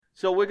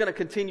So we're going to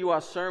continue our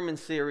sermon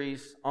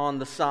series on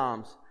the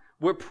Psalms.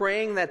 We're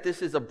praying that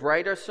this is a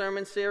brighter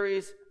sermon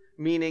series,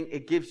 meaning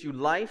it gives you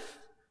life,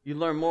 you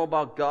learn more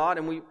about God,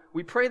 and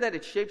we pray that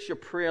it shapes your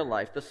prayer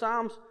life. The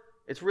Psalms,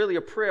 it's really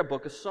a prayer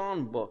book, a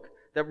song book,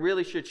 that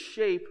really should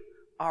shape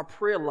our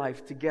prayer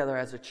life together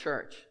as a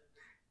church.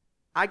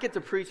 I get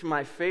to preach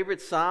my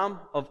favorite psalm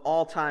of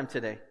all time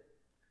today,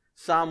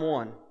 Psalm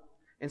 1.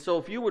 And so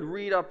if you would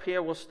read up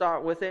here, we'll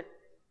start with it.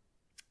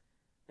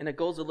 And it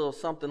goes a little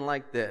something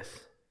like this.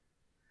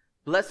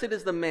 Blessed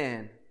is the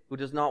man who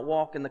does not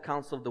walk in the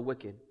counsel of the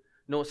wicked,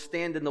 nor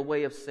stand in the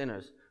way of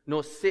sinners,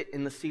 nor sit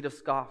in the seat of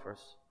scoffers.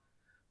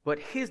 But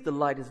his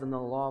delight is in the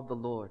law of the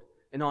Lord,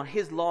 and on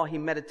his law he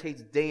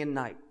meditates day and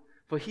night.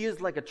 For he is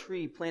like a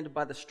tree planted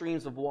by the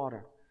streams of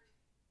water,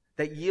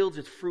 that yields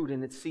its fruit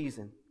in its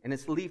season, and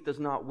its leaf does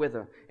not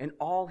wither, and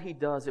all he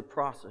does it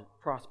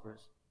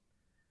prospers.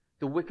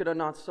 The wicked are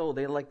not so,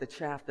 they are like the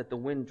chaff that the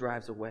wind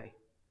drives away.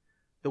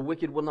 The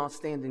wicked will not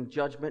stand in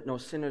judgment, nor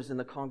sinners in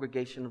the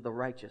congregation of the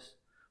righteous.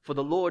 For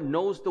the Lord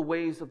knows the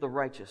ways of the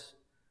righteous,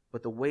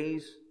 but the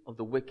ways of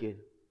the wicked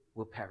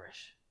will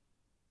perish.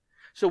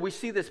 So we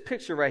see this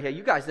picture right here.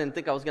 You guys didn't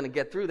think I was going to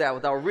get through that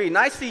without reading.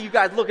 I see you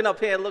guys looking up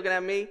here and looking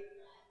at me.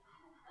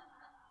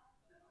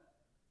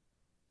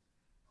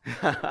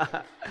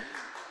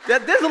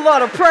 There's a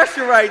lot of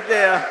pressure right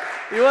there.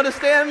 You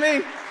understand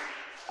me?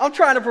 I'm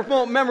trying to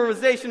promote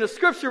memorization of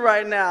Scripture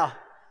right now.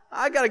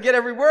 I got to get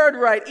every word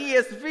right,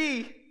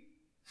 ESV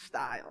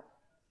style.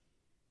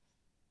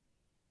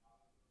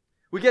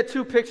 We get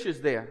two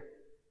pictures there.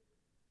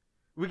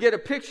 We get a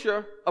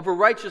picture of a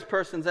righteous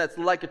person that's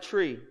like a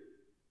tree.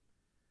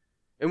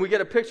 And we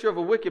get a picture of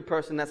a wicked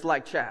person that's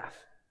like chaff.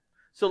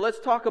 So let's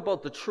talk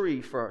about the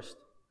tree first.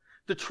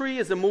 The tree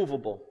is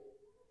immovable.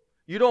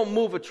 You don't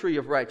move a tree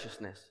of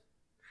righteousness.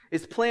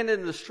 It's planted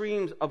in the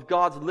streams of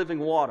God's living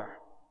water.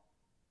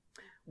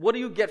 What do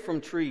you get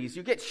from trees?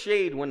 You get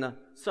shade when the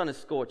sun is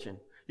scorching.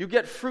 You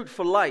get fruit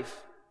for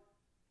life.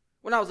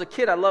 When I was a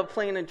kid, I loved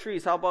playing in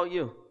trees. How about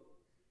you?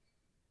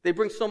 They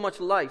bring so much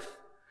life.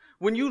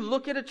 When you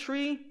look at a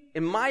tree,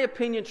 in my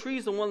opinion,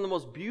 trees are one of the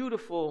most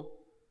beautiful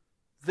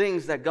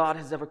things that God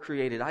has ever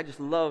created. I just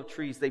love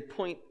trees. They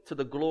point to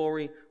the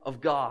glory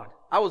of God.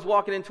 I was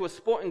walking into a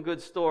sporting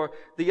goods store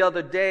the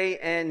other day,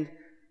 and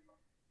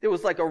there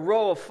was like a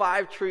row of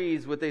 5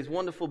 trees with these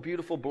wonderful,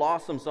 beautiful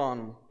blossoms on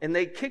them. And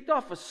they kicked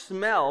off a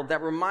smell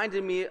that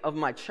reminded me of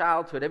my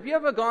childhood. Have you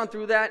ever gone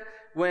through that?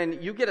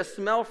 When you get a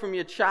smell from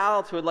your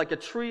childhood, like a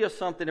tree or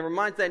something, it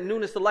reminds that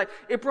newness of life.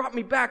 It brought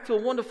me back to a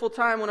wonderful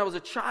time when I was a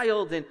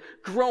child and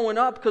growing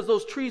up, because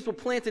those trees were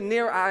planted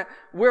near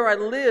where I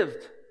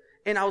lived.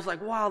 And I was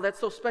like, wow, that's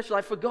so special.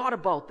 I forgot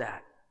about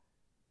that.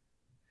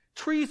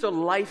 Trees are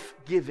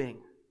life-giving.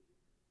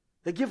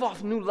 They give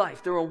off new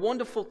life. They're a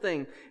wonderful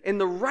thing. And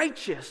the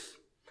righteous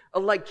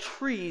are like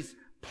trees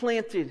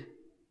planted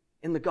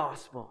in the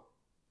gospel.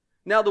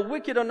 Now, the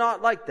wicked are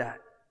not like that.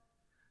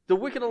 The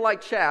wicked are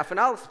like chaff. And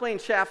I'll explain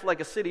chaff like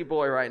a city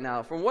boy right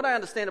now. From what I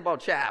understand about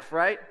chaff,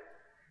 right?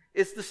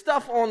 It's the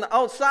stuff on the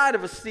outside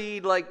of a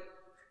seed, like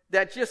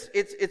that just,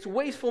 it's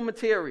wasteful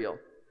material.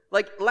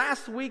 Like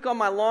last week on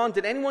my lawn,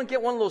 did anyone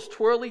get one of those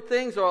twirly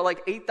things, or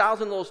like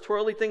 8,000 of those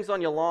twirly things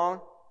on your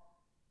lawn?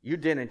 You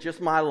didn't, just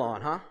my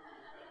lawn, huh?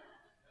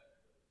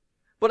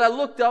 But I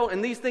looked out,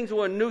 and these things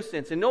were a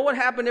nuisance. And know what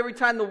happened every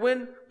time the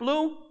wind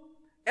blew?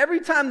 Every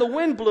time the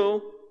wind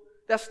blew,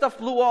 that stuff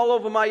blew all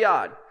over my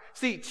yard.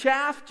 See,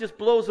 chaff just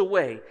blows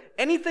away.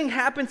 Anything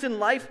happens in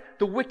life,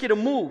 the wicked are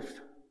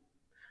moved.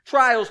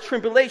 Trials,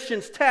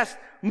 tribulations, tests,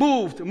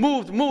 moved.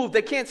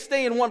 They can't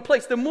stay in one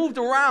place. They're moved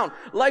around.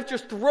 Life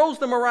just throws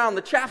them around.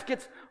 The chaff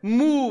gets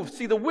moved.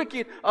 See, the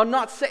wicked are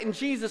not set in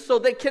Jesus, so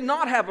they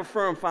cannot have a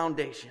firm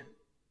foundation.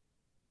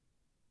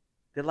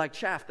 They're like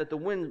chaff that the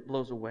wind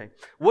blows away.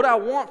 What I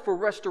want for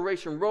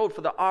Restoration Road,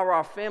 for the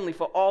RR family,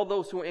 for all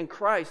those who are in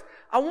Christ,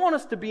 I want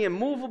us to be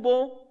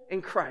immovable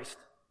in Christ.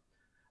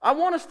 I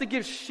want us to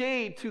give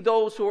shade to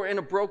those who are in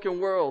a broken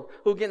world,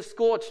 who are getting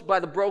scorched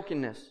by the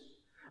brokenness.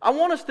 I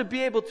want us to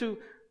be able to,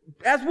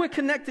 as we're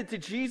connected to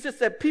Jesus,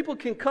 that people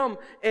can come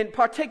and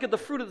partake of the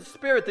fruit of the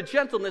Spirit, the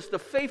gentleness, the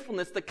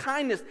faithfulness, the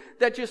kindness,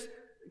 that just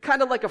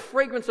kind of like a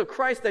fragrance of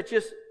Christ that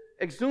just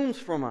exudes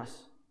from us.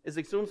 Is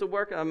exudes a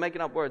word? I'm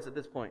making up words at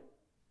this point.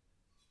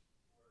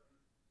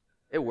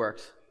 It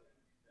works.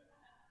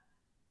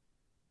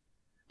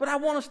 But I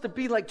want us to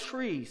be like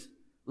trees,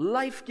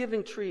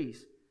 life-giving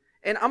trees.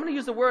 And I'm going to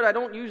use the word I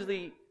don't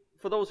usually,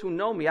 for those who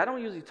know me, I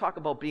don't usually talk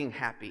about being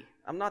happy.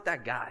 I'm not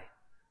that guy.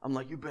 I'm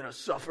like, you better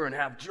suffer and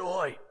have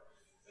joy.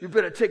 You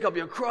better take up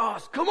your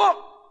cross. Come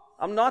on.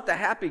 I'm not the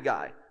happy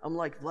guy. I'm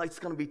like, life's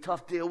going to be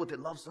tough. Deal with it.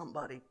 Love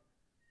somebody.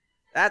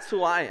 That's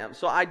who I am.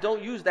 So I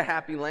don't use the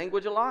happy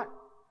language a lot,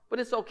 but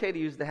it's okay to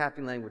use the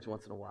happy language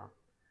once in a while.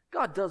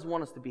 God does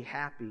want us to be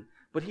happy,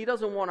 but He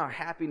doesn't want our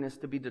happiness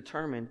to be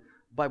determined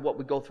by what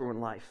we go through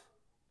in life.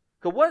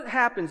 Because what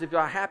happens if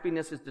our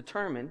happiness is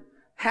determined,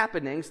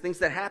 happenings, things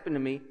that happen to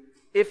me,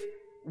 if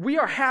we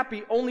are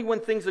happy only when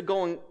things are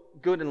going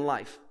good in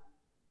life?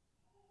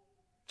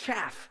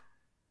 Chaff.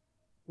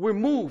 We're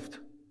moved.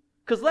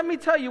 Because let me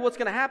tell you what's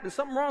going to happen.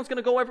 Something's going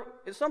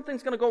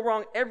to go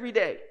wrong every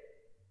day.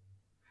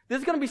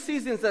 There's going to be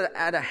seasons that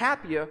are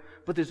happier,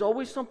 but there's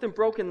always something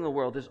broken in the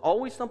world. There's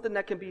always something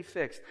that can be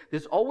fixed.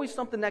 There's always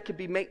something that can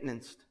be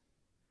maintained.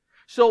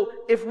 So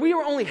if we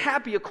are only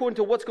happy according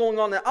to what's going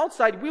on the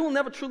outside, we will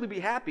never truly be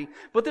happy.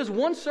 But there's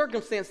one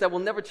circumstance that will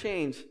never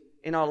change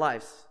in our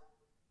lives.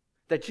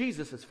 That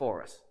Jesus is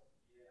for us.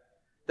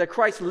 That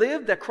Christ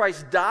lived, that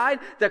Christ died,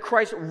 that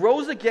Christ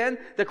rose again,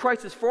 that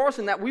Christ is for us,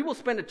 and that we will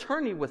spend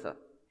eternity with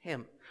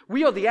Him.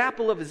 We are the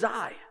apple of His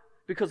eye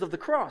because of the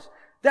cross.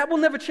 That will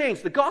never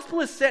change. The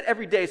gospel is set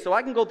every day, so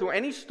I can go through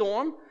any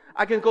storm,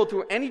 I can go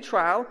through any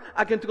trial,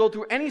 I can go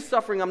through any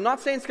suffering. I'm not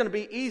saying it's going to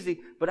be easy,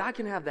 but I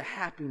can have the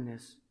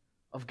happiness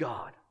of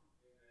God.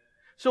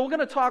 So we're going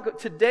to talk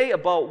today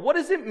about what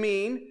does it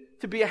mean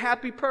to be a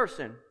happy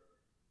person?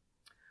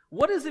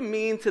 What does it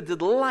mean to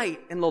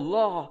delight in the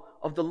law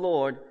of the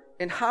Lord?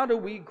 And how do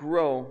we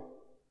grow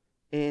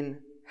in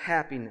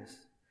happiness?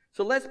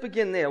 So let's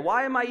begin there.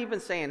 Why am I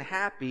even saying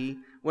happy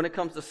when it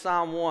comes to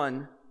Psalm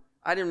 1?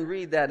 I didn't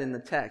read that in the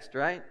text,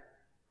 right?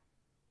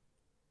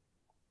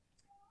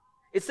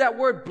 It's that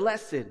word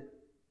blessed.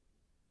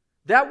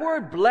 That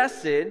word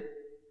blessed,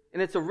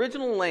 in its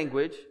original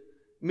language,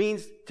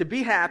 means to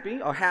be happy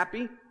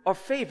or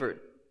favored.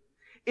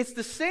 It's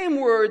the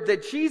same word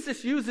that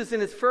Jesus uses in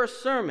his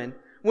first sermon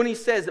when he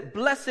says,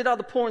 blessed are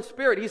the poor in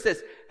spirit. He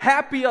says,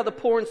 happy are the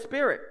poor in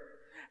spirit.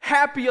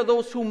 Happy are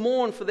those who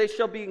mourn, for they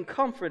shall be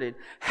comforted.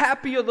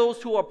 Happy are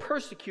those who are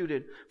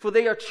persecuted, for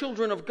they are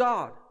children of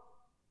God.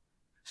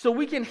 So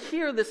we can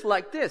hear this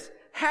like this.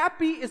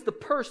 Happy is the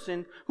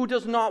person who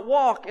does not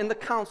walk in the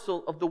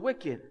counsel of the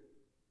wicked.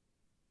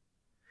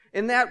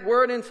 And that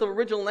word in the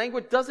original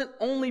language doesn't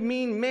only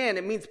mean man,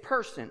 it means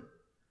person.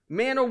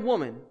 Man or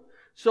woman.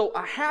 So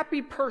a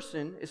happy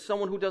person is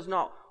someone who does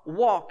not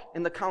walk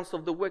in the counsel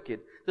of the wicked,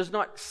 does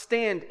not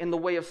stand in the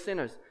way of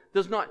sinners,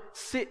 does not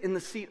sit in the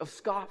seat of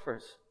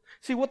scoffers.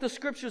 See, what the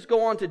scriptures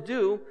go on to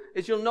do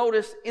is you'll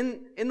notice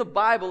in the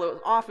Bible it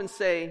will often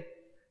say,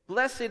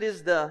 blessed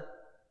is the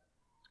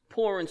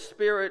poor in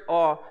spirit,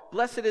 or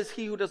blessed is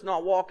he who does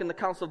not walk in the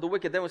counsel of the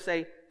wicked. They will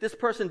say, this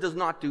person does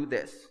not do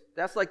this.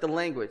 That's like the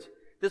language.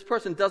 This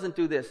person doesn't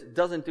do this,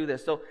 doesn't do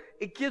this. So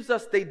it gives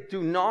us they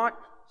do not.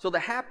 So the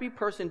happy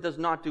person does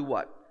not do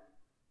what?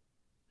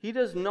 He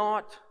does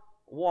not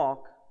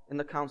walk in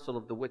the counsel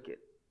of the wicked.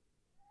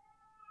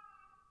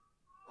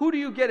 Who do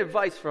you get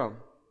advice from?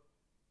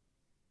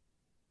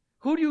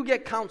 Who do you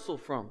get counsel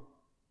from?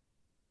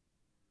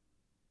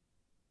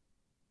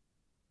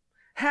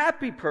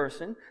 Happy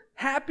person,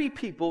 happy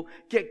people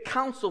get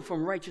counsel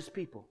from righteous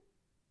people.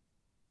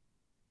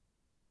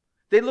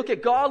 They look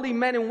at godly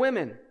men and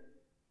women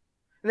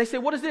and they say,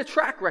 what is their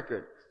track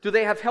record? Do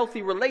they have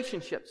healthy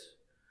relationships?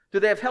 Do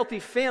they have healthy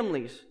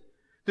families?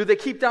 Do they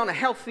keep down a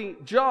healthy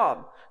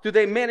job? Do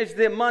they manage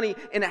their money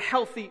in a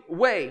healthy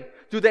way?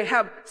 Do they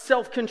have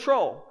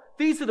self-control?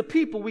 These are the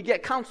people we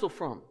get counsel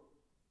from.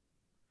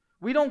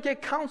 We don't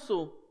get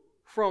counsel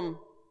from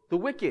the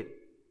wicked.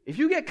 If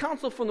you get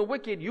counsel from the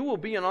wicked, you will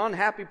be an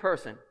unhappy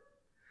person.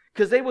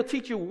 Because they will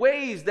teach you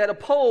ways that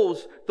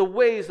oppose the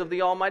ways of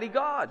the Almighty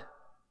God.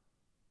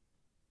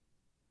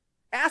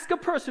 Ask a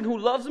person who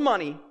loves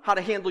money how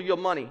to handle your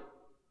money.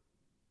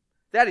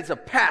 That is a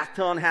path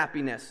to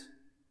unhappiness.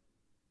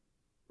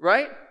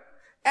 Right?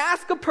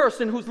 Ask a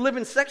person who's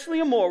living sexually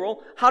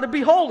immoral how to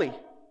be holy.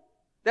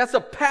 That's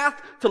a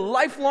path to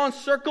lifelong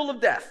circle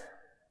of death.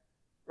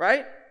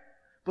 Right?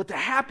 But the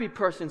happy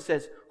person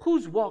says,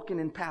 who's walking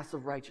in paths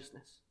of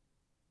righteousness?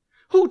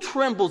 Who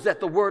trembles at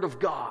the word of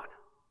God?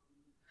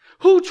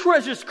 Who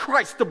treasures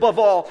Christ above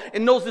all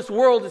and knows this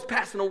world is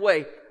passing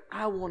away?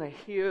 I want to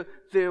hear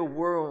their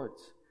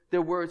words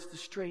to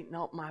straighten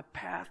out my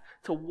path,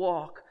 to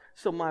walk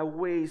so my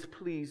ways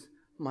please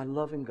my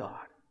loving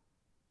God.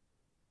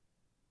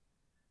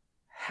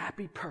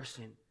 Happy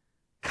person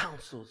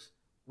counsels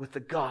with the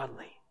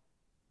godly.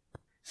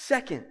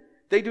 Second,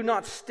 they do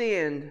not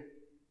stand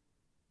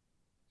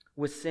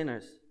with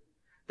sinners.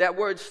 That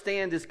word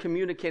stand is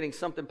communicating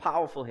something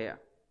powerful here.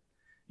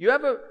 You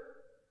ever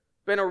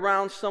been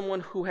around someone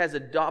who has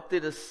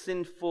adopted a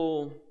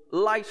sinful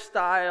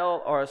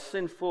lifestyle or a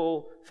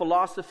sinful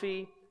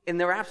philosophy and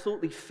they're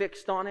absolutely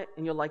fixed on it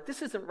and you're like,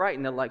 this isn't right.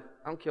 And they're like,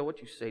 I don't care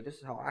what you say. This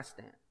is how I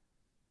stand.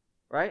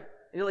 Right?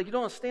 And you're like, you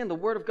don't understand. The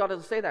word of God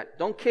doesn't say that.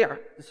 Don't care.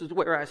 This is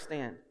where I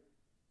stand.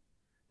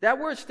 That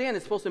word stand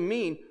is supposed to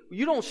mean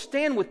you don't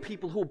stand with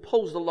people who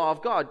oppose the law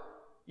of God.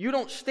 You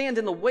don't stand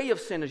in the way of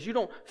sinners. You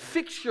don't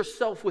fix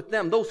yourself with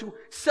them, those who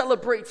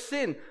celebrate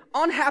sin.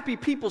 Unhappy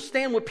people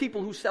stand with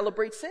people who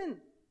celebrate sin.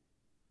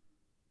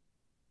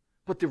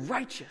 But the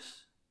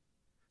righteous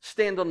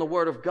stand on the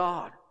word of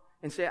God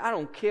and say, I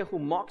don't care who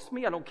mocks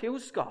me. I don't care who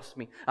scoffs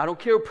me. I don't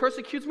care who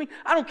persecutes me.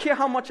 I don't care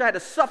how much I had to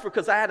suffer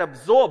because I had to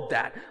absorb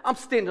that. I'm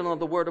standing on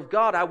the word of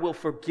God. I will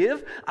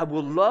forgive. I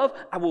will love.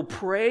 I will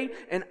pray.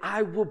 And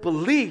I will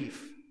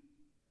believe.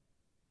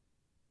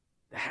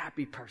 The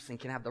happy person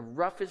can have the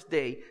roughest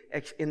day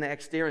in the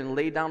exterior and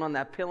lay down on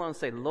that pillow and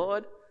say,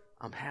 Lord,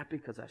 I'm happy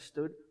because I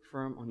stood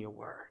firm on your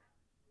word.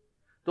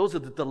 Those are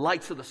the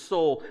delights of the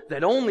soul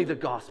that only the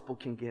gospel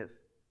can give.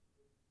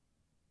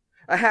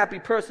 A happy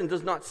person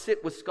does not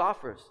sit with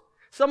scoffers.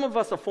 Some of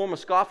us are former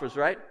scoffers,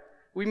 right?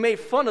 We made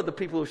fun of the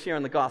people who are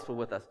sharing the gospel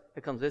with us.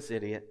 Here comes this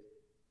idiot.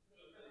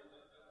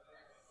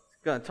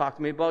 He's going to talk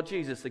to me about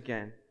Jesus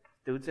again.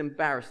 Dude's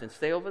embarrassing.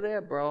 Stay over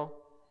there, bro.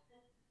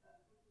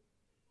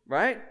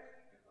 Right?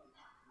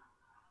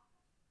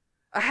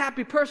 A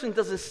happy person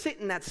doesn't sit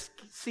in that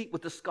seat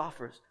with the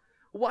scoffers.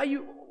 Why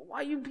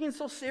are you being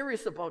so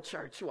serious about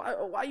church?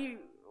 Why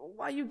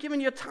are you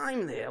giving your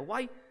time there?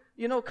 Why,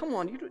 come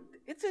on.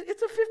 It's a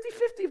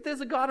 50-50 if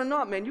there's a God or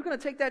not, man. You're going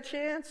to take that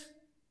chance?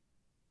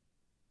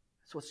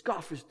 That's what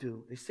scoffers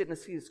do. They sit in the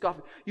seat of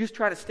scoffers. You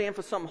try to stand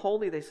for something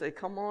holy, they say,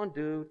 come on,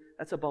 dude.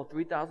 That's about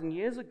 3,000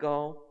 years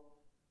ago.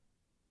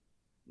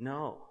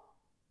 No.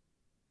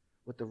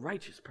 What the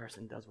righteous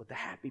person does, what the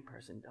happy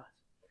person does,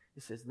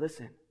 it says,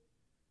 listen,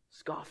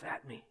 scoff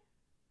at me.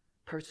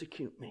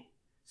 Persecute me.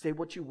 Say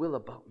what you will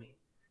about me.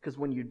 Because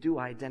when you do,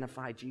 I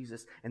identify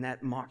Jesus, and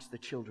that marks the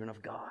children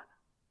of God.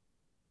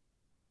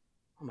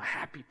 I'm a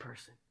happy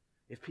person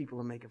if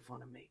people are making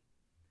fun of me.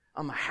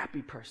 I'm a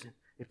happy person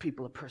if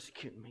people are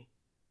persecuting me.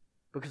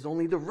 Because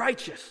only the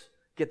righteous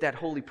get that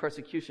holy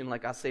persecution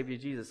like our Savior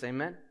Jesus.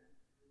 Amen?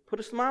 Put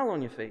a smile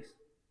on your face.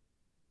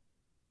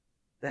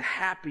 The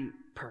happy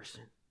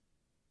person.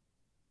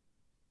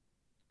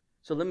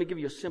 So let me give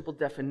you a simple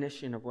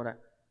definition of what a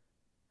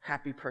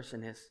happy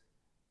person is,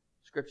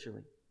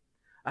 scripturally.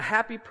 A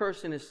happy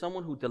person is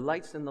someone who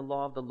delights in the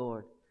law of the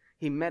Lord.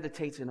 He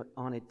meditates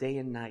on it day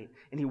and night,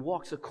 and he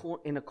walks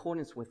in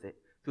accordance with it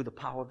through the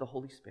power of the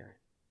Holy Spirit.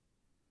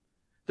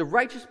 The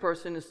righteous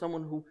person is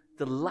someone who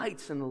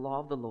delights in the law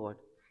of the Lord.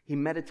 He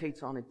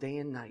meditates on it day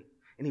and night,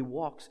 and he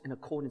walks in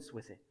accordance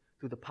with it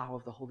through the power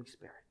of the Holy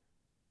Spirit.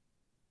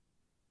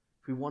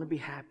 If we want to be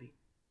happy,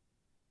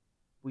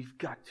 we've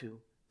got to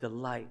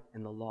delight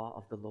in the law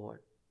of the Lord.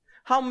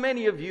 How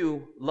many of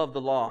you love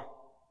the law?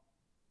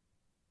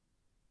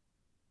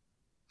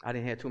 I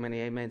didn't hear too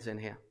many amens in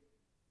here.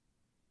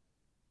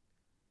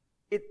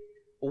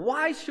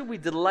 Why should we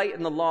delight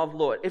in the law of the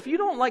Lord? If you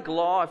don't like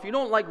law, if you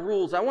don't like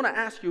rules, I want to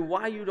ask you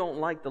why you don't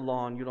like the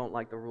law and you don't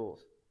like the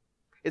rules.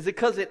 Is it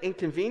because it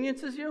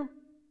inconveniences you?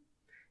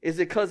 Is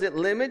it because it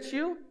limits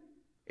you?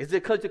 Is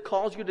it because it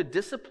calls you to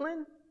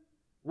discipline?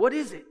 What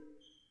is it?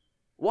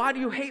 Why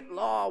do you hate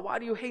law? Why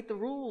do you hate the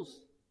rules?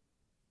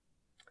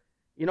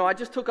 I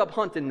just took up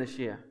hunting this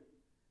year,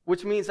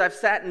 which means I've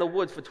sat in the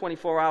woods for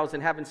 24 hours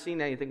and haven't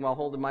seen anything while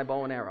holding my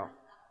bow and arrow.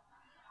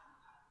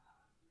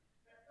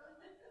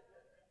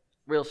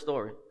 Real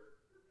story.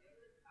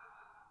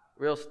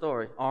 Real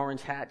story.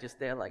 Orange hat just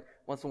there, like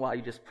once in a while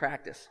you just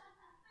practice.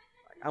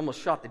 I almost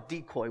shot the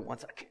decoy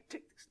once. I can't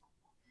take this.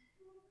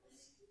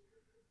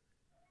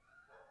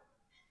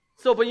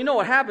 So, but you know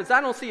what happens?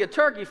 I don't see a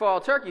turkey for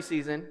all turkey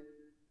season.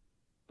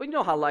 But you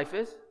know how life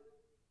is.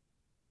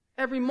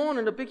 Every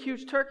morning a big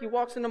huge turkey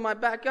walks into my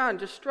backyard and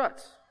just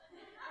struts.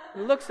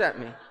 And looks at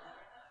me.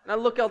 And I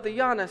look out the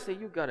yard and I say,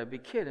 you gotta be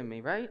kidding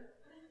me, right?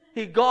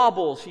 He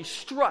gobbles, he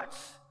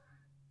struts.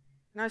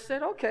 And I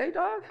said, okay,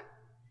 dog.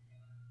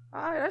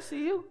 All right, I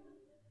see you.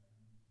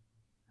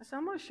 I said,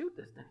 I'm going to shoot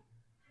this thing.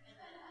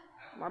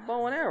 My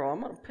bow and arrow,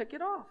 I'm going to pick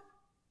it off.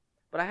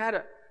 But I had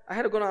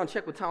to go down and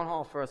check with Town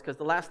Hall first, because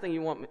the last thing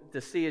you want to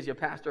see is your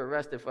pastor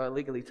arrested for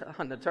illegally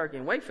hunting a turkey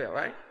in Wakefield,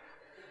 right?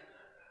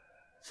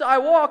 So I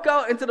walk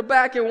out into the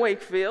back in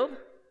Wakefield.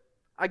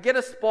 I get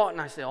a spot, and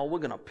I say, we're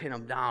going to pin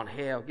him down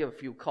here. I'll give a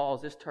few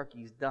calls. This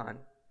turkey's done.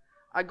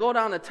 I go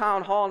down to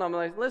Town Hall, and I'm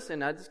like, listen,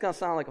 this is going to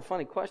sound like a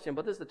funny question,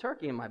 but there's a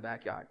turkey in my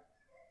backyard.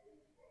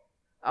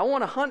 I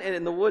want to hunt it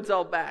in the woods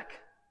out back.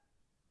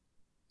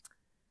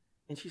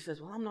 And she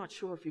says, well, I'm not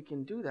sure if you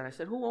can do that. I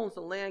said, who owns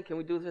the land? Can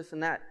we do this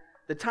and that?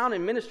 The town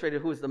administrator,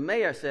 who is the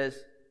mayor,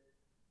 says,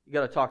 you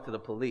got to talk to the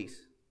police.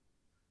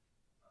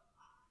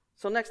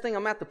 So next thing,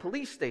 I'm at the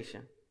police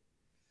station.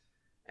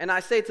 And I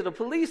say to the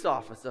police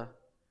officer,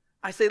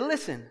 I say,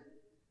 listen,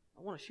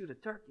 I want to shoot a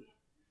turkey.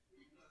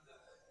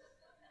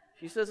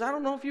 She says, I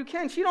don't know if you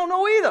can. She don't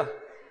know either.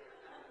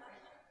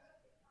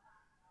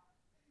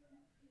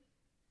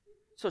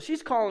 So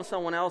she's calling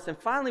someone else, and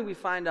finally we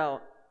find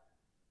out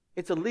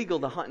it's illegal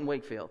to hunt in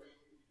Wakefield.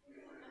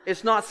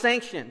 It's not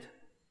sanctioned.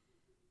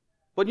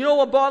 But you know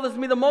what bothers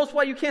me the most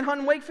why you can't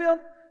hunt in Wakefield?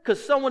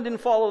 Because someone didn't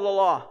follow the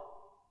law.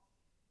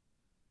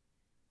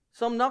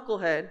 Some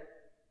knucklehead,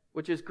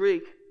 which is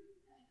Greek,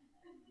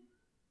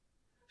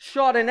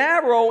 shot an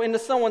arrow into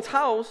someone's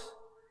house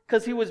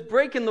because he was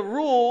breaking the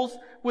rules.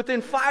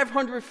 Within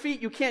 500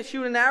 feet, you can't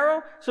shoot an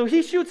arrow. So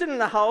he shoots it in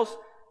the house.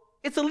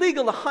 It's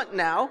illegal to hunt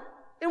now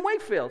in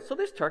Wakefield. So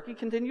this turkey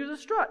continues to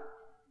strut.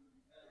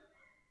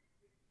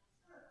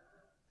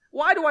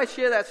 Why do I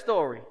share that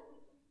story?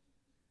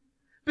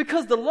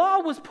 Because the law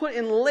was put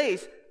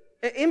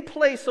in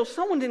place so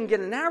someone didn't get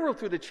an arrow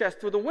through the chest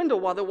through the window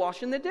while they're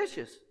washing their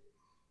dishes.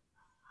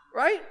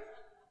 Right?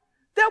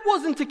 That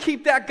wasn't to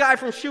keep that guy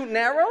from shooting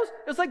arrows.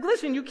 It's like,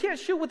 listen, you can't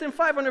shoot within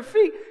 500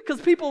 feet because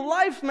people's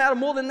lives matter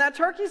more than that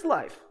turkey's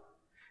life.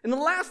 And the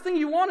last thing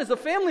you want is a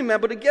family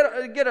member to get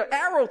an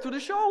arrow through the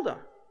shoulder.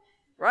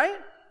 right?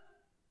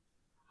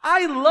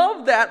 I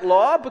love that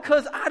law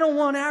because I don't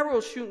want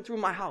arrows shooting through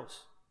my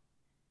house.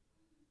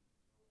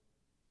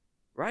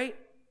 Right?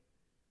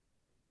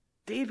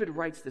 David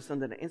writes this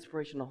under the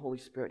inspiration of the Holy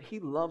Spirit. He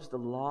loves the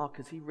law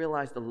because he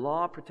realized the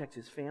law protects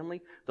his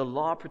family, the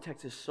law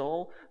protects his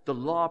soul, the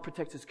law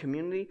protects his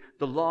community,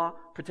 the law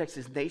protects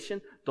his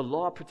nation, the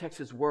law protects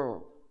his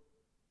world.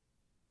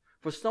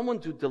 For someone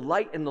to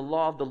delight in the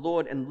law of the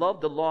Lord and love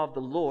the law of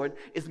the Lord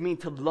is mean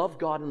to love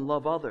God and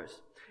love others.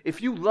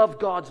 If you love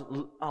God's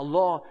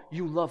law,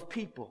 you love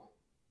people.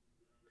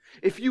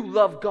 If you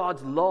love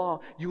God's law,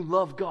 you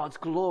love God's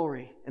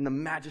glory and the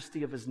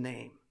majesty of his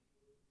name.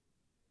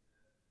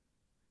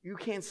 You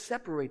can't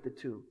separate the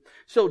two.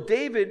 So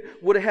David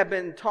would have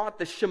been taught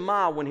the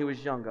Shema when he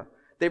was younger.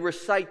 They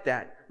recite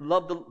that.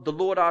 Love the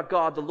Lord our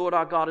God. The Lord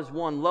our God is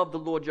one. Love the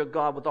Lord your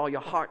God with all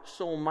your heart,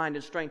 soul, mind,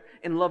 and strength.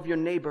 And love your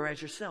neighbor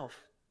as yourself.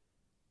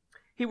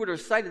 He would have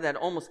recited that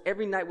almost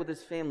every night with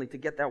his family to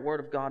get that word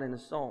of God in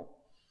his soul.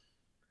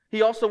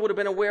 He also would have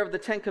been aware of the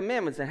 10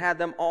 Commandments and had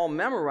them all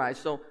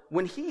memorized. So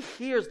when he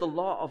hears the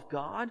law of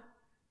God,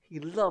 he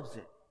loves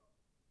it.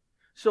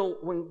 So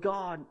when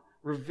God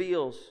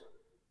reveals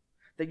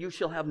that you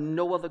shall have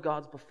no other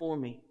gods before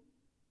me,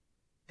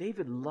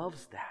 David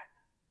loves that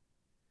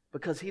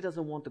because he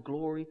doesn't want the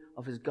glory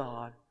of his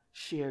God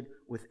shared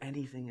with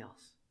anything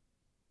else.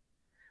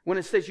 When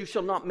it says you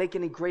shall not make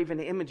any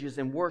graven images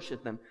and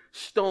worship them,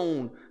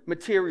 stone,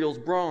 materials,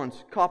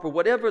 bronze, copper,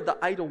 whatever the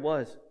idol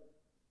was,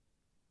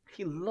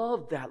 he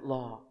loved that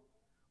law.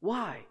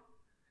 Why?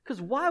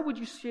 Because why would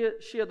you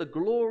share the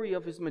glory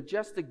of his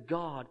majestic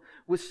God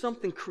with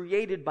something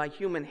created by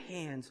human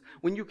hands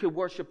when you could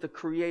worship the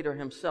Creator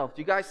himself?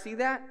 Do you guys see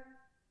that?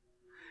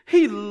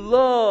 He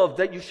loved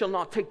that you shall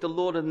not take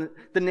the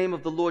name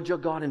of the Lord your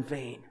God in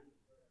vain.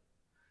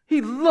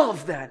 He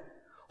loved that.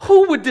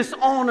 Who would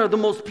dishonor the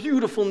most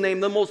beautiful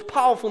name, the most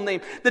powerful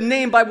name, the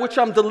name by which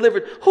I'm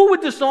delivered? Who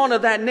would dishonor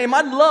that name?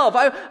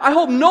 I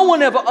hope no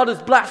one ever utters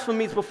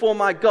blasphemies before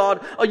my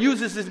God or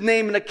uses his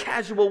name in a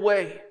casual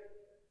way.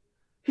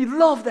 He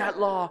loved that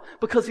law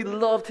because he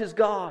loved his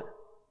God.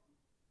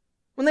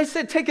 When they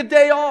said take a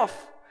day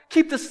off,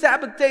 keep the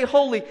Sabbath day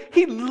holy,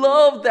 he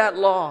loved that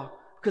law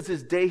because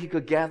his day he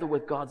could gather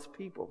with God's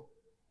people.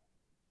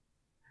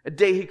 A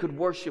day he could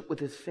worship with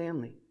his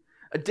family.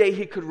 A day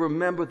he could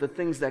remember the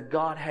things that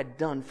God had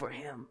done for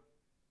him.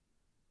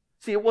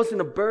 See, it wasn't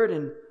a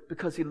burden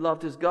because he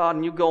loved his God.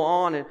 And you go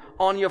on and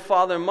honor your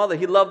father and mother.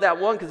 He loved that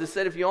one because it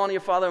said if you honor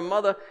your father and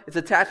mother, it's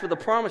attached with a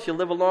promise you'll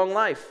live a long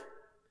life.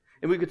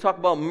 And we could talk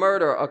about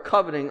murder or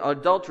coveting or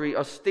adultery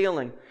or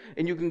stealing.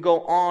 And you can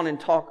go on and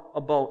talk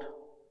about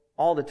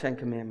all the 10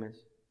 Commandments.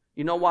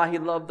 You know why he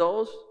loved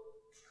those?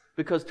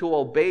 Because to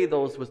obey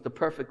those was to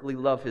perfectly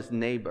love his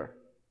neighbor.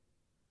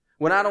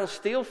 When I don't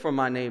steal from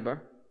my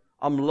neighbor,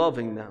 I'm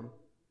loving them.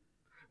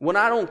 When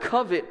I don't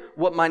covet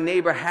what my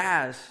neighbor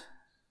has,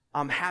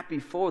 I'm happy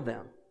for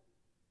them.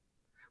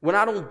 When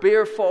I don't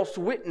bear false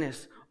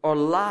witness or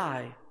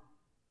lie,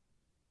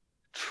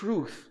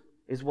 truth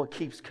is what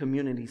keeps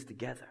communities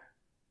together.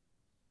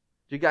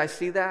 Do you guys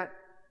see that?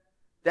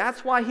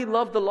 That's why he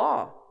loved the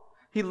law.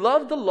 He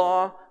loved the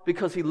law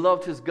because he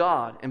loved his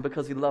God and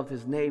because he loved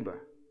his neighbor.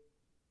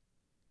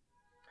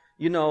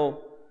 You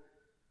know,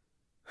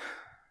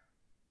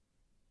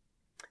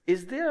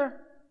 is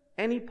there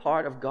any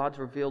part of God's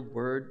revealed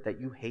word that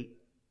you hate?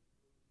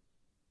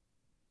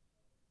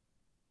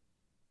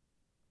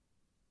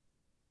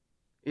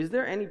 Is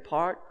there any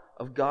part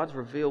of God's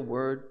revealed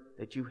word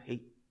that you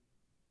hate?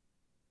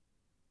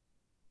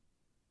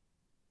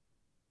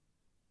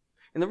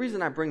 And the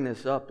reason I bring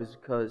this up is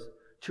because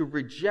to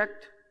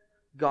reject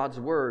God's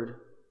word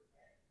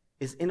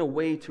is in a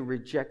way to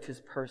reject his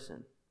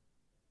person.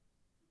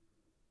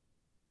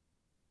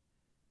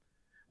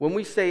 When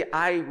we say,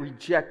 I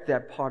reject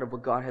that part of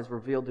what God has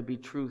revealed to be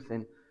truth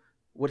and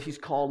what he's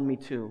called me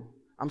to,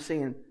 I'm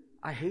saying,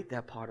 I hate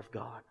that part of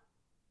God.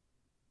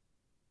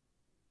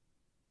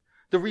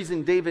 The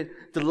reason David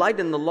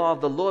delighted in the law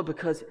of the Lord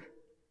because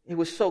it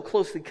was so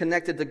closely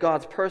connected to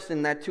God's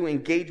person that to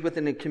engage with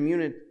it and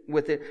commune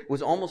with it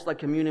was almost like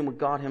communing with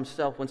God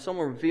himself. When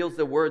someone reveals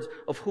the words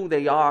of who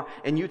they are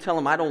and you tell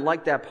them, I don't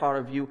like that part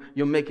of you,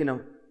 you're making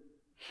a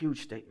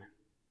huge statement.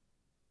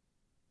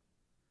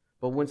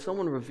 But when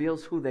someone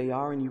reveals who they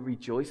are and you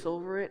rejoice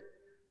over it,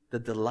 the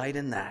delight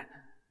in that.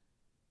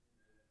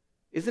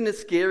 Isn't it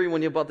scary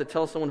when you're about to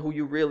tell someone who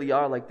you really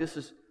are, like this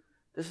is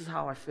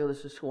how I feel,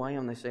 this is who I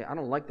am. They say, I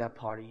don't like that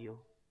part of you.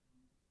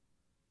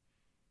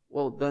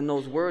 Well, then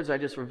those words I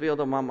just revealed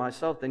about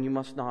myself, then you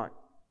must not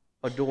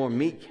adore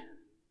me.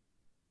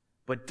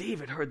 But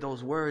David heard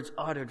those words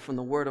uttered from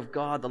the word of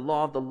God, the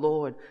law of the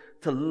Lord,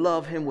 to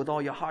love him with all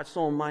your heart,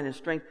 soul, mind, and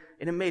strength.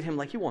 And it made him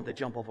like he wanted to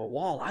jump over a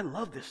wall. I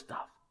love this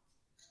stuff.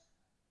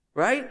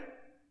 Right?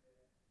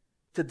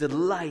 To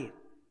delight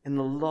in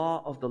the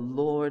law of the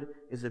Lord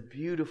is a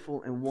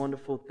beautiful and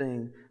wonderful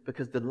thing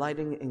because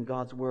delighting in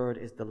God's word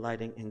is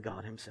delighting in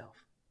God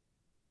himself.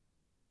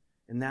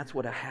 And that's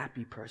what a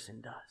happy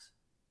person does.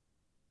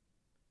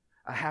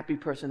 A happy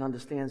person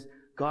understands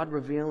God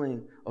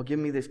revealing or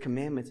giving me these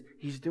commandments,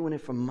 He's doing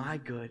it for my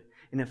good.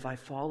 And if I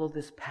follow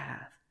this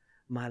path,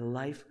 my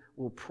life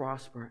will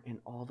prosper in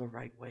all the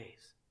right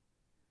ways.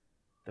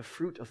 The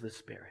fruit of the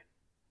Spirit,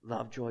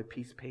 love, joy,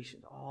 peace,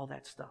 patience, all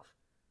that stuff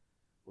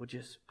will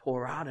just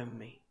pour out of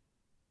me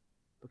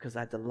because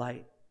I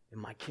delight in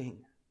my King.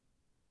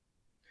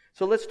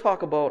 So let's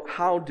talk about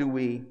how do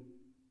we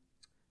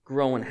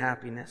grow in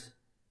happiness.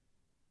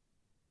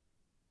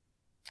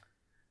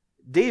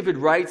 David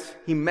writes,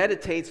 he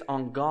meditates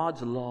on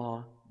God's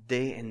law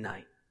day and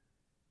night.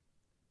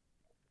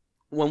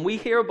 When we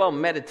hear about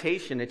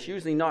meditation, it's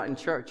usually not in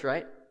church,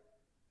 right?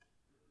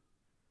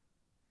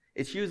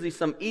 It's usually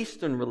some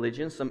Eastern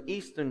religion, some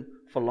Eastern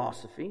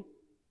philosophy.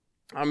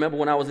 I remember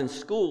when I was in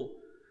school,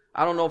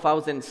 I don't know if I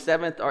was in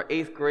 7th or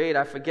 8th grade,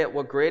 I forget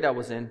what grade I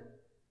was in.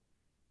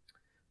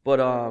 But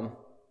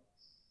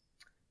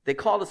they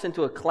called us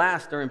into a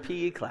class during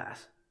PE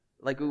class.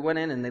 Like we went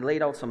in and they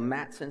laid out some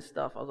mats and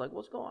stuff. I was like,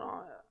 what's going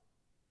on here?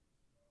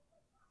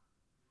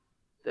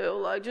 They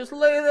were like, just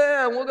lay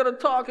there and we're going to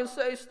talk and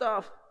say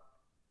stuff.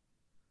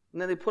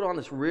 And then they put on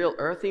this real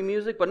earthy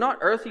music, but not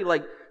earthy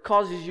like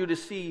causes you to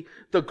see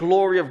the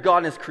glory of God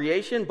in His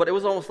creation, but it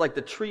was almost like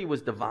the tree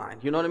was divine.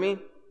 You know what I mean?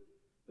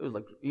 It was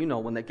like, you know,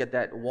 when they get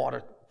that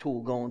water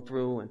tool going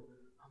through, and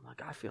I'm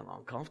like, I feel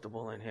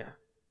uncomfortable in here.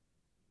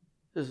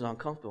 This is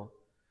uncomfortable.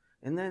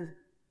 And then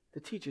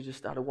the teacher just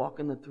started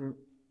walking through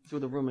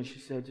the room, and she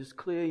said, just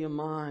clear your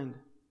mind.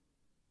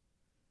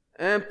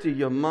 Empty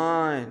your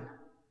mind.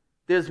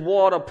 There's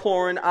water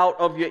pouring out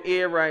of your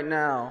ear right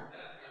now.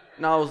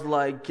 And I was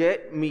like,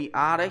 get me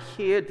out of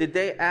here. Did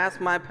they ask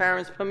my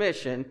parents'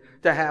 permission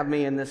to have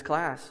me in this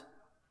class?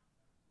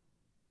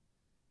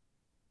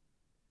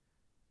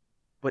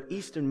 But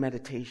Eastern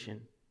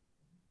meditation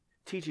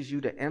teaches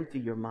you to empty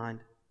your mind.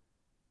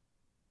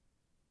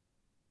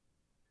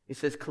 It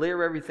says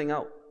clear everything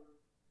out,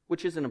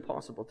 which is an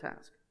impossible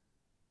task.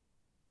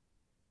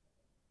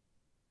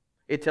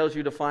 It tells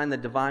you to find the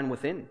divine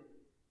within,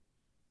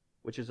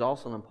 which is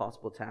also an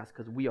impossible task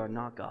because we are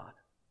not God.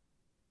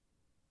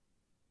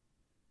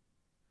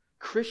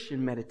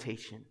 Christian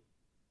meditation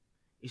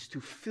is to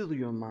fill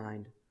your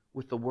mind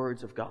with the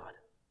words of God.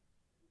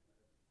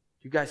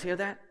 You guys hear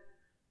that?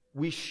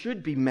 We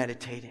should be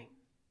meditating,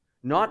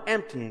 not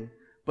emptying,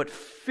 but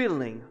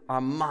filling our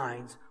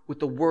minds with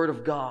the Word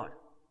of God.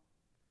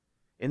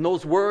 In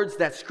those words,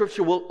 that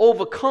Scripture will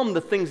overcome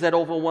the things that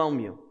overwhelm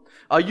you.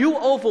 Are you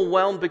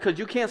overwhelmed because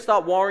you can't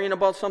stop worrying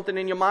about something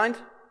in your mind?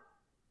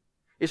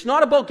 It's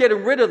not about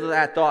getting rid of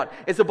that thought.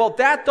 It's about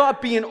that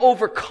thought being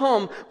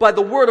overcome by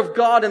the Word of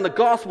God and the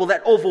gospel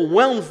that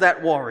overwhelms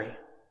that worry.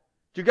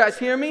 Do you guys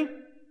hear me?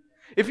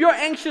 If you're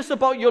anxious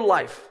about your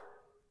life,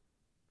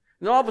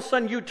 and all of a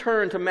sudden you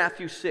turn to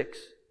Matthew 6,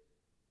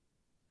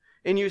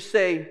 and you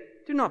say,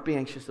 do not be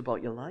anxious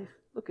about your life.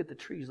 Look at the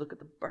trees, look at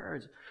the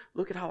birds,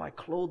 look at how I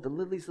clothe the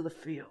lilies of the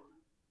field.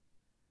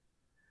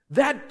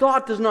 That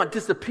thought does not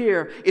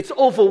disappear. It's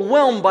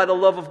overwhelmed by the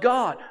love of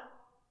God.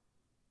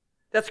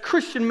 That's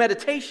Christian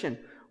meditation.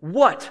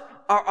 What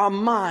are our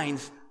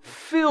minds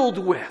filled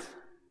with?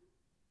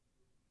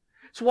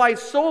 That's why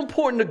it's so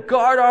important to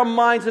guard our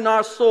minds and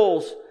our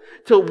souls,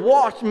 to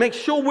watch, make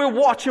sure we're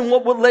watching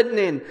what we're letting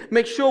in,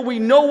 make sure we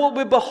know what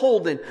we're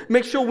beholding,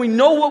 make sure we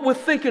know what we're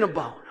thinking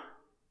about.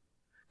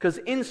 Because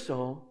in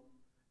so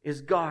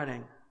is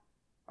guarding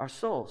our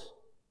souls.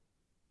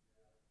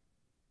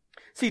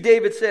 See,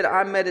 David said,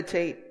 I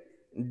meditate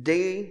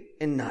day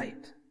and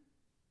night.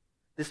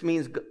 This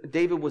means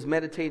David was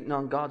meditating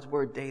on God's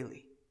word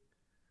daily.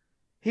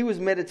 He was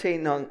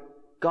meditating on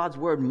God's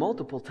word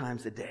multiple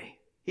times a day.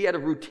 He had a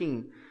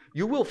routine.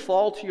 You will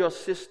fall to your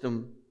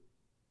system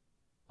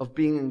of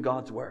being in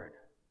God's word.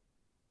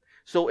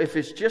 So if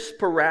it's just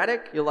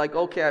sporadic, you're like,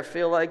 okay, I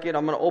feel like it,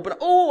 I'm going to open it.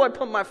 Oh, I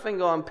put my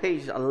finger on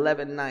page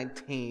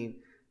 1119.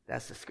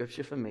 That's the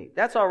scripture for me.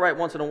 That's all right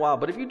once in a while,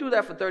 but if you do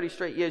that for 30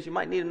 straight years, you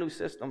might need a new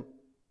system.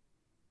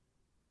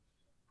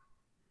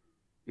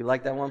 You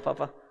like that one,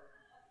 Papa?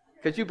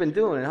 Because you've been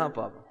doing it, huh,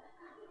 Papa?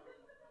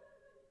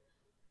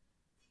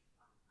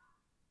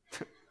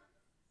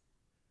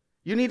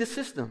 You need a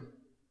system.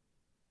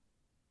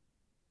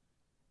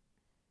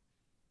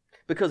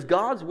 Because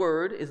God's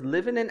word is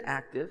living and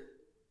active,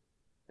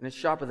 and it's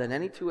sharper than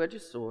any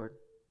two-edged sword,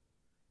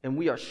 and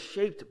we are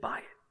shaped by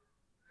it.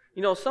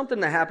 You know, something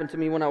that happened to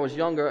me when I was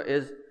younger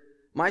is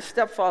my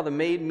stepfather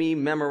made me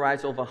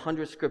memorize over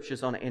 100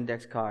 scriptures on an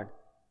index card.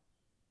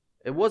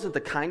 It wasn't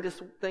the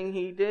kindest thing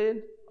he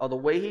did, or the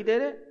way he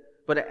did it,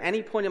 but at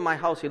any point in my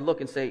house, he'd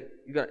look and say,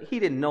 he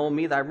didn't know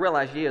me either. I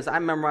realized years, I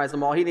memorized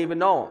them all. He didn't even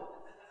know them.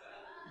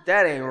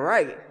 That ain't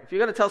right. If you're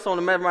going to tell someone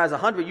to memorize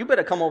 100, you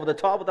better come over the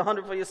top with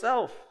 100 for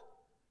yourself.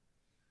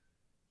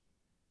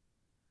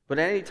 But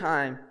at any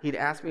time, he'd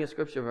ask me a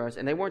scripture verse,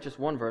 and they weren't just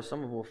one verse.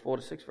 Some of them were 4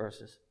 to 6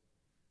 verses.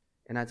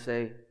 And I'd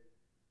say,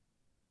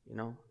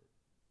 2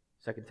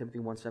 Timothy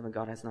 1:7,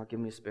 God has not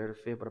given me a spirit of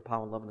fear, but a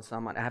power and love and a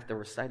sound mind. I have to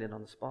recite it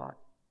on the spot.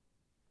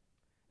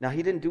 Now,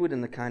 he didn't do it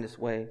in the kindest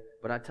way,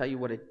 but I tell you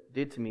what it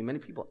did to me. Many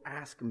people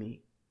ask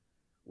me,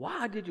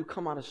 Why did you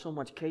come out of so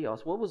much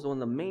chaos? What was one of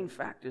the main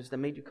factors that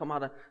made you come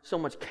out of so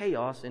much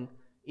chaos and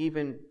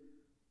even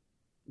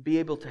be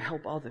able to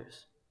help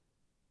others?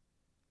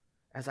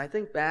 As I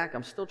think back,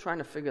 I'm still trying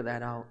to figure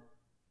that out.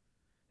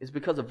 It's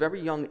because at a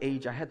very young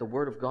age, I had the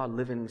Word of God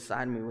living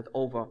inside me with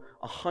over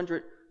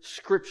 100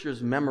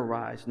 scriptures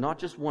memorized, not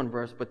just one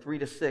verse, but 3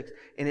 to 6.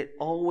 And it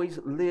always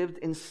lived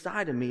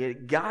inside of me.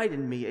 It guided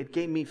me. It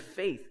gave me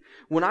faith.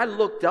 When I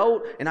looked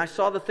out and I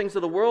saw the things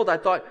of the world, I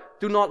thought,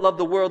 do not love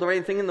the world or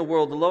anything in the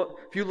world.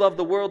 If you love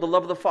the world, the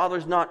love of the Father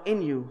is not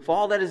in you. For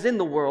all that is in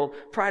the world,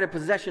 pride of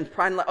possessions,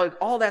 pride,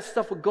 all that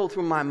stuff would go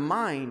through my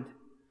mind.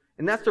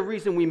 And that's the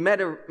reason we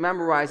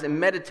memorize and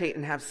meditate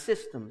and have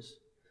systems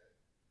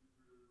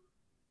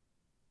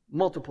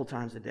multiple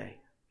times a day.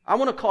 I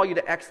want to call you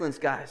to excellence,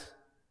 guys.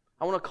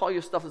 I want to call you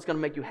stuff that's going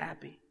to make you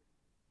happy.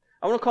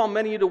 I want to call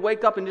many of you to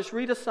wake up and just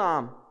read a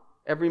psalm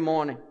every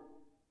morning.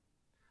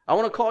 I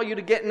want to call you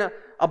to get in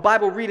a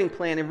Bible reading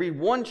plan and read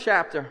 1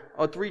 chapter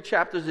or 3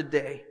 chapters a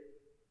day.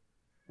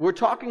 We're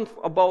talking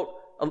about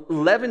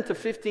 11 to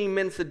 15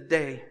 minutes a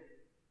day.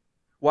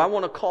 Well, I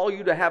want to call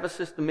you to have a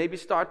system. Maybe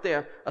start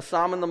there. A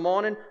psalm in the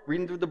morning,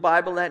 reading through the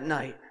Bible at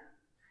night.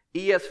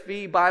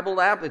 ESV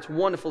Bible app, it's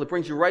wonderful. It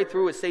brings you right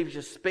through. It saves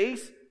you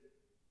space.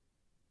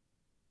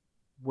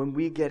 When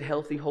we get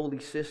healthy, holy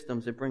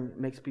systems, it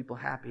makes people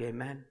happy.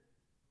 Amen.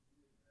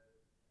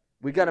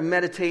 We got to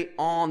meditate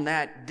on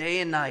that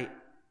day and night.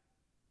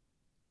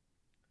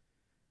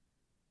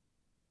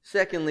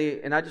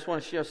 Secondly, and I just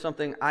want to share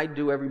something I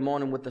do every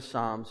morning with the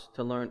Psalms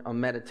to learn a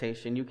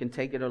meditation. You can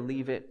take it or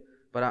leave it,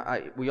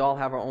 but we all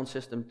have our own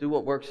system. Do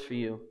what works for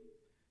you.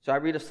 So I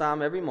read a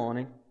Psalm every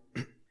morning,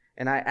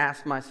 and I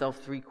ask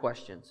myself 3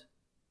 questions,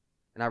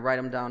 and I write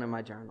them down in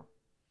my journal.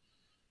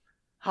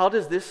 How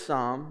does this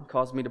Psalm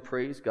cause me to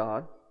praise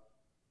God?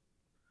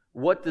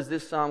 What does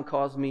this Psalm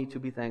cause me to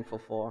be thankful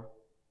for?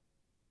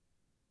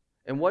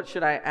 And what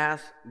should I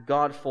ask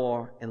God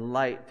for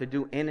to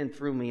do in and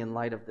through me in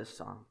light of this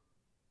Psalm?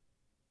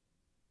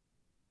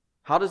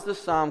 How does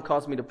this Psalm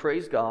cause me to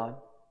praise God?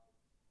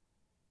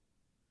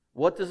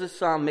 What does this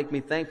Psalm make me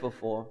thankful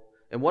for?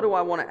 And what do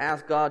I want to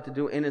ask God to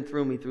do in and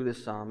through me through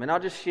this Psalm? And I'll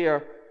just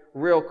share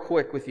real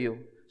quick with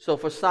you. So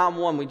for Psalm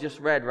 1, we just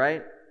read,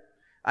 right?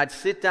 I'd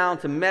sit down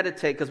to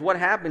meditate, because what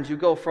happens, you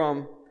go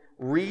from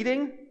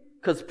reading,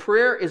 because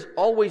prayer is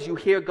always you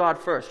hear God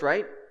first,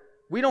 right?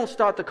 We don't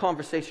start the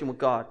conversation with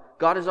God.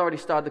 God has already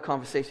started the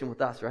conversation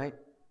with us, right?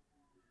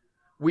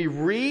 We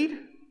read,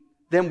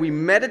 then we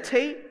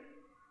meditate,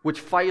 which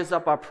fires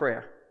up our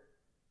prayer.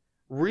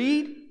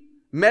 Read,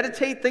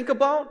 meditate, think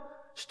about,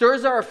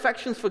 stirs our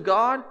affections for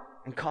God,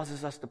 and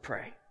causes us to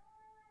pray.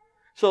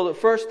 So the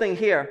first thing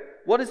here,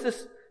 what does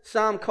this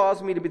Psalm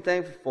cause me to be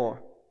thankful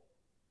for?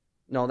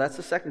 No, that's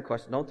the second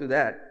question. Don't do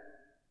that.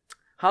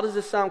 How does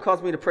this Psalm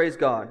cause me to praise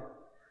God?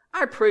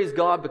 I praise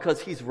God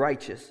because He's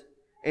righteous,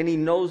 and He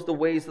knows the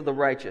ways of the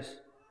righteous.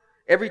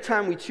 Every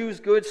time we choose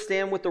good,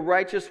 stand with the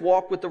righteous,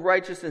 walk with the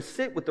righteous, and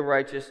sit with the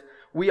righteous,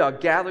 we are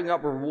gathering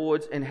up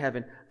rewards in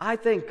heaven. I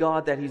thank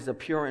God that He's a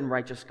pure and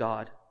righteous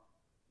God.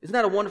 Isn't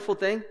that a wonderful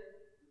thing?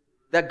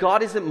 That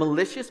God isn't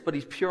malicious, but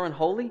He's pure and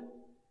holy.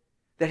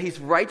 That He's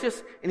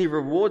righteous and He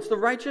rewards the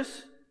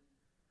righteous.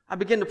 I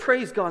begin to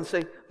praise God and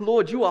say,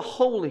 Lord, You are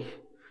holy.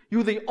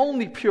 You're the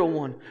only pure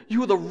one.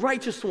 You are the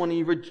righteous one,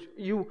 and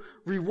you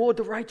reward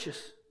the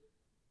righteous.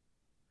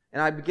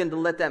 And I begin to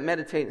let that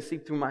meditate and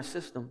seep through my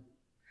system.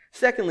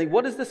 Secondly,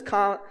 what does this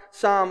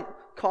Psalm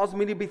cause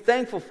me to be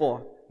thankful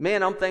for?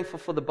 Man, I'm thankful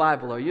for the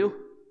Bible. Are you?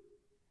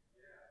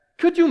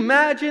 Could you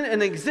imagine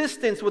an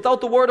existence without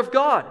the Word of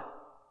God?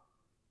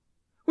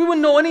 We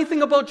wouldn't know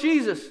anything about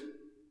Jesus.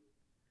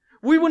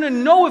 We wouldn't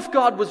know if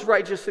God was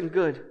righteous and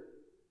good.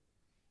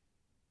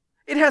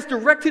 It has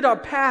directed our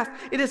path.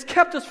 It has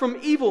kept us from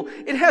evil.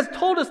 It has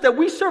told us that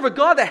we serve a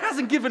God that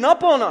hasn't given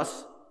up on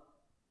us.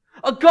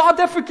 A God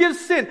that forgives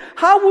sin.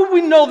 How would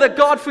we know that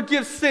God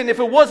forgives sin if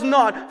it was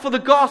not for the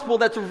gospel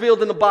that's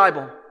revealed in the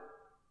Bible?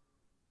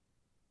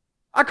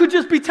 I could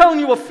just be telling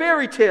you a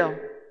fairy tale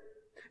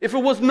if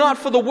it was not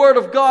for the Word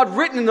of God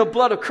written in the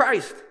blood of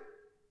Christ.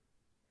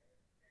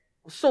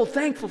 I'm so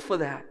thankful for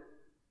that.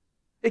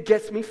 It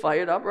gets me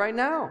fired up right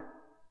now.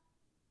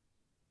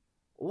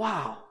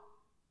 Wow.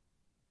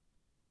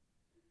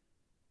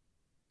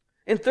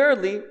 And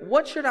thirdly,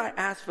 what should I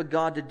ask for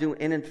God to do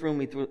in and through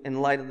me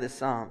in light of this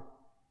Psalm?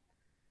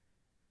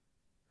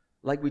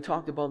 Like we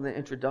talked about in the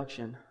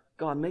introduction,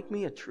 God, make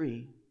me a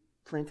tree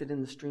planted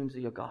in the streams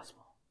of Your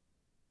gospel.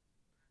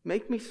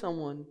 Make me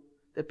someone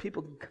that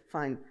people can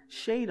find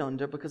shade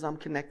under because I'm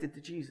connected to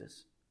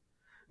Jesus.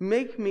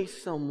 Make me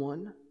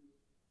someone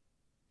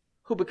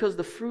who, because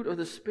the fruit of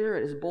the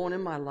Spirit is born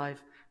in my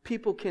life,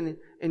 people can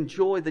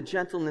enjoy the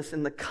gentleness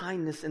and the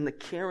kindness and the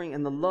caring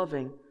and the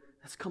loving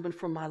that's coming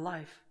from my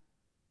life.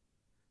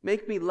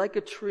 Make me like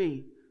a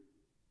tree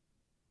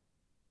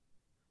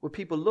where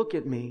people look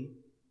at me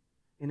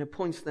and it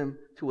points them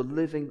to a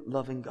living,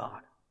 loving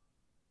God.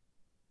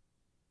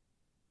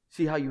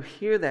 See how you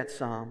hear that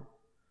psalm?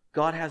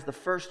 God has the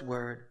first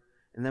word,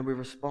 and then we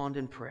respond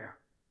in prayer.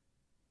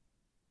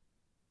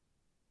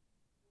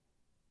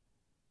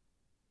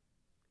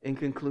 In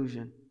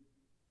conclusion,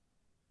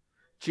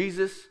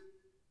 Jesus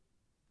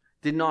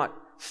did not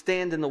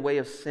stand in the way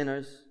of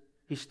sinners.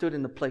 He stood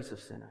in the place of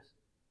sinners.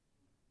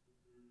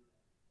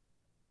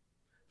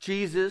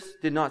 Jesus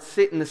did not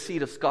sit in the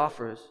seat of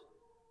scoffers.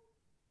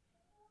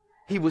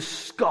 He was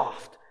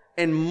scoffed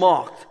and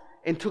mocked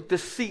and took the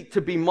seat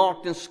to be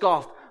mocked and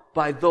scoffed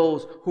by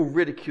those who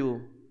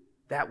ridicule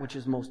that which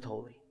is most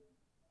holy.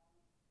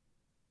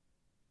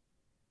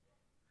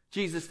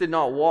 Jesus did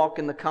not walk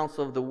in the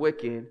counsel of the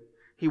wicked.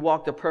 He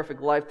walked a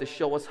perfect life to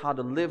show us how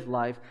to live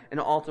life and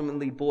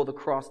ultimately bore the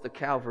cross to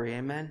Calvary.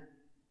 Amen?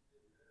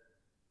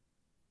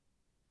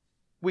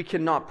 We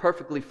cannot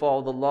perfectly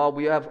follow the law.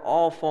 We have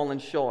all fallen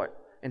short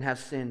and have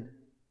sinned.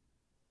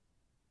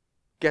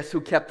 Guess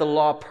who kept the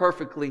law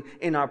perfectly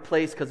in our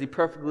place because he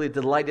perfectly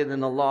delighted in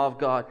the law of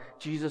God?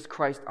 Jesus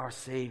Christ, our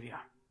Savior.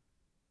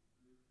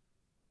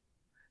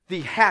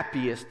 The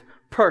happiest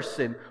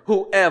person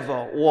who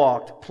ever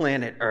walked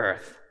planet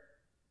Earth.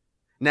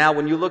 Now,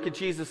 when you look at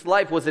Jesus'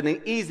 life, was it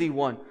an easy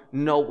one?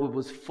 No, it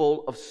was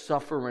full of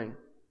suffering.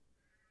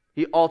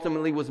 He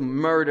ultimately was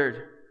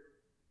murdered.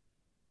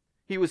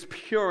 He was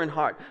pure in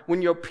heart.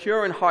 When you're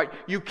pure in heart,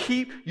 you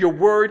keep your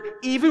word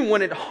even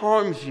when it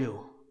harms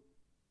you.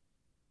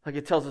 Like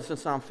it tells us in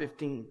Psalm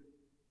 15.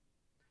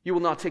 You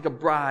will not take a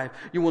bribe.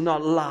 You will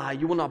not lie.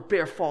 You will not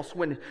bear false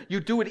witness. You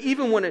do it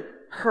even when it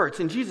hurts.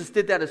 And Jesus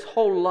did that his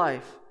whole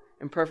life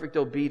in perfect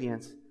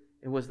obedience.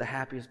 It was the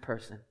happiest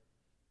person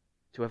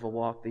to ever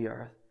walk the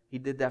earth. He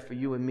did that for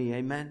you and me.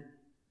 Amen?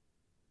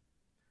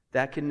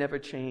 That can never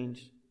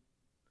change.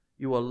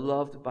 You are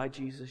loved by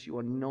Jesus. You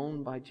are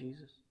known by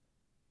Jesus.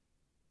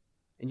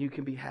 And you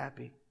can be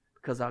happy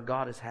because our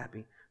God is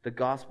happy. The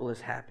gospel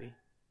is happy.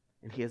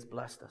 And He has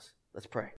blessed us. Let's pray.